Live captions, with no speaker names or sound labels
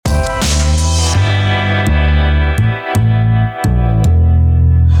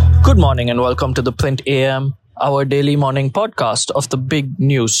Good morning and welcome to the Print AM, our daily morning podcast of the big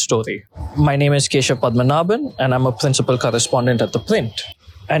news story. My name is Keshav Padmanabhan and I'm a principal correspondent at The Print.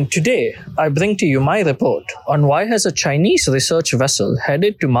 And today I bring to you my report on why has a Chinese research vessel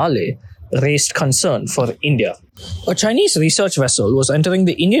headed to Malé raised concern for India. A Chinese research vessel was entering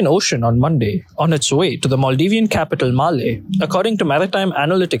the Indian Ocean on Monday on its way to the Maldivian capital Malé, according to maritime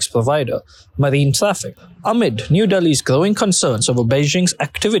analytics provider Marine Traffic, amid New Delhi's growing concerns over Beijing's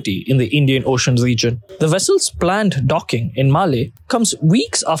activity in the Indian Ocean region. The vessel's planned docking in Malé comes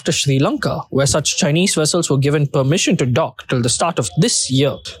weeks after Sri Lanka, where such Chinese vessels were given permission to dock till the start of this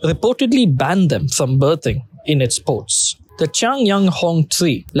year, reportedly banned them from berthing in its ports. The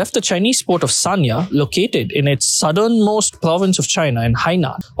Changyang-Hong-3 left the Chinese port of Sanya, located in its southernmost province of China in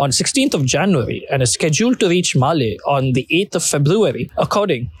Hainan, on 16th of January and is scheduled to reach Malé on the 8th of February,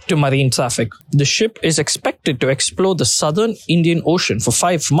 according to Marine Traffic. The ship is expected to explore the southern Indian Ocean for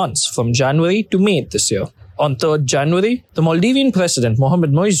 5 months from January to May this year. On 3rd January, the Maldivian president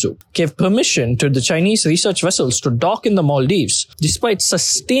Mohamed Moizu gave permission to the Chinese research vessels to dock in the Maldives despite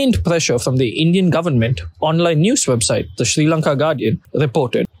sustained pressure from the Indian government, online news website The Sri Lanka Guardian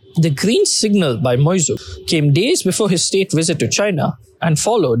reported. The green signal by Moizu came days before his state visit to China and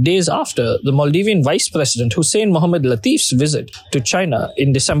followed days after the Maldivian Vice President Hussein Mohamed Latif's visit to China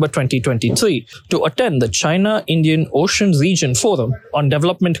in December 2023 to attend the China-Indian Ocean Region Forum on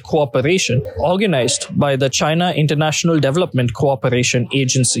Development Cooperation organized by the China International Development Cooperation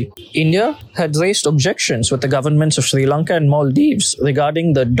Agency. India had raised objections with the governments of Sri Lanka and Maldives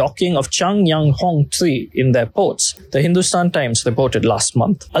regarding the docking of Changyang-Hong-3 in their ports, the Hindustan Times reported last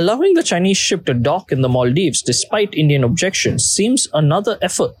month. Allowing the Chinese ship to dock in the Maldives despite Indian objections seems another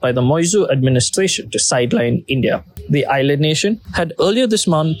effort by the Moizu administration to sideline India. The island nation had earlier this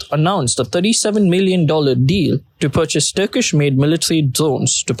month announced a $37 million deal to purchase Turkish-made military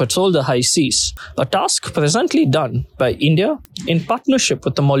drones to patrol the high seas, a task presently done by India in partnership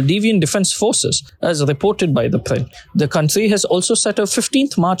with the Maldivian Defense Forces, as reported by The Print. The country has also set a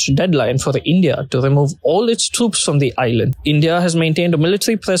 15th March deadline for India to remove all its troops from the island. India has maintained a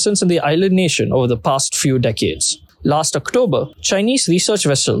military presence in the island nation over the past few decades. Last October, Chinese research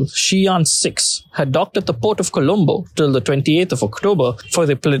vessel Xi'an-6 had docked at the port of Colombo till the 28th of October for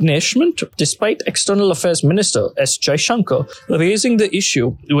replenishment, despite External Affairs Minister S. Jaishankar raising the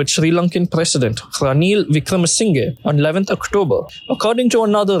issue with Sri Lankan President Ranil Wickremesinghe on 11th October, according to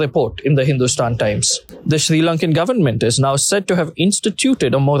another report in the Hindustan Times. The Sri Lankan government is now said to have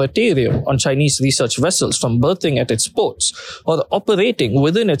instituted a moratorium on Chinese research vessels from berthing at its ports or operating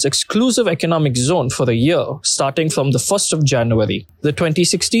within its exclusive economic zone for a year, starting from the 1st of January. The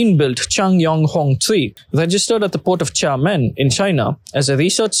 2016-built Changyang-Hong-3 registered at the port of Xiamen in China as a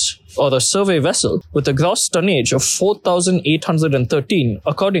research or a survey vessel with a gross tonnage of 4,813,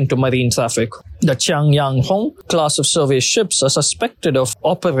 according to Marine Traffic. The Changyang-Hong class of survey ships are suspected of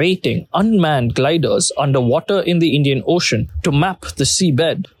operating unmanned gliders underwater in the Indian Ocean to map the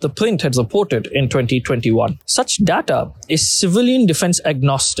seabed, The Print had reported in 2021. Such data is civilian defense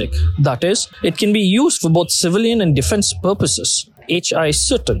agnostic. That is, it can be used for both civilian and defense purposes. H.I.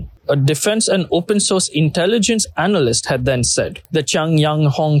 Sutton, a defense and open source intelligence analyst, had then said. The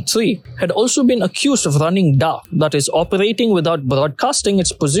Changyang-Hong-3 had also been accused of running dark, that is, operating without broadcasting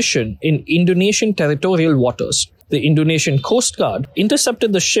its position in Indonesian territorial waters. The Indonesian Coast Guard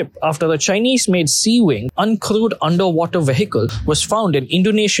intercepted the ship after a Chinese-made Sea Wing uncrewed underwater vehicle was found in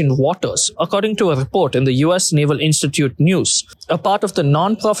Indonesian waters, according to a report in the U.S. Naval Institute News, a part of the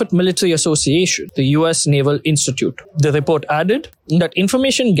non-profit military association, the U.S. Naval Institute. The report added that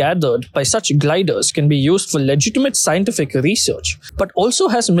information gathered by such gliders can be used for legitimate scientific research, but also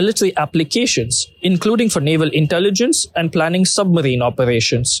has military applications, including for naval intelligence and planning submarine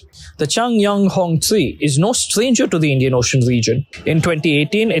operations. The Changyang-Hong-3 is no stranger to the Indian Ocean region. In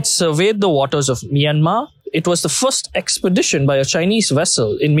 2018, it surveyed the waters of Myanmar. It was the first expedition by a Chinese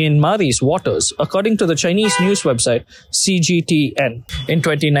vessel in Myanmar's waters, according to the Chinese news website CGTN. In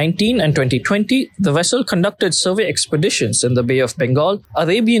 2019 and 2020, the vessel conducted survey expeditions in the Bay of Bengal,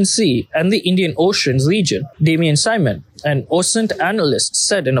 Arabian Sea, and the Indian Ocean region. Damien Simon, an OSINT analyst,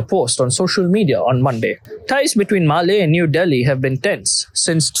 said in a post on social media on Monday. Ties between Malé and New Delhi have been tense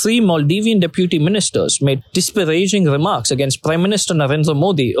since 3 Maldivian deputy ministers made disparaging remarks against Prime Minister Narendra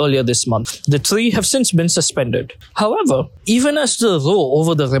Modi earlier this month. The 3 have since been suspended. However, even as the row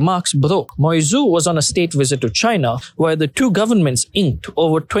over the remarks broke, Moizu was on a state visit to China, where the two governments inked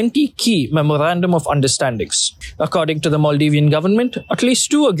over 20 key memorandum of understandings. According to the Maldivian government, at least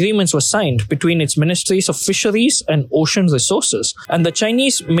 2 agreements were signed between its ministries of fisheries and ocean Ocean Resources and the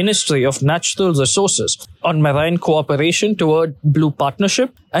Chinese Ministry of Natural Resources on marine cooperation toward Blue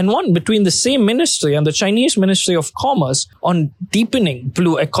Partnership, and one between the same ministry and the Chinese Ministry of Commerce on deepening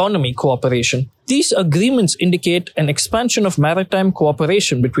blue economy cooperation. These agreements indicate an expansion of maritime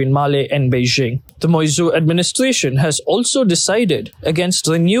cooperation between Male and Beijing. The Moizu administration has also decided against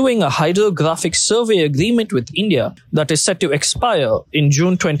renewing a hydrographic survey agreement with India that is set to expire in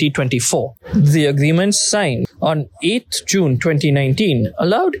June 2024. The agreement signed on 8 June 2019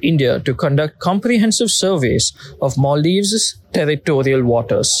 allowed India to conduct comprehensive surveys of Maldives' territorial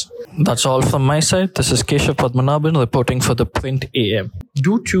waters. That's all from my side. This is Keshav Padmanabhan reporting for the Print AM.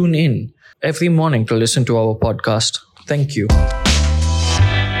 Do tune in every morning to listen to our podcast. Thank you.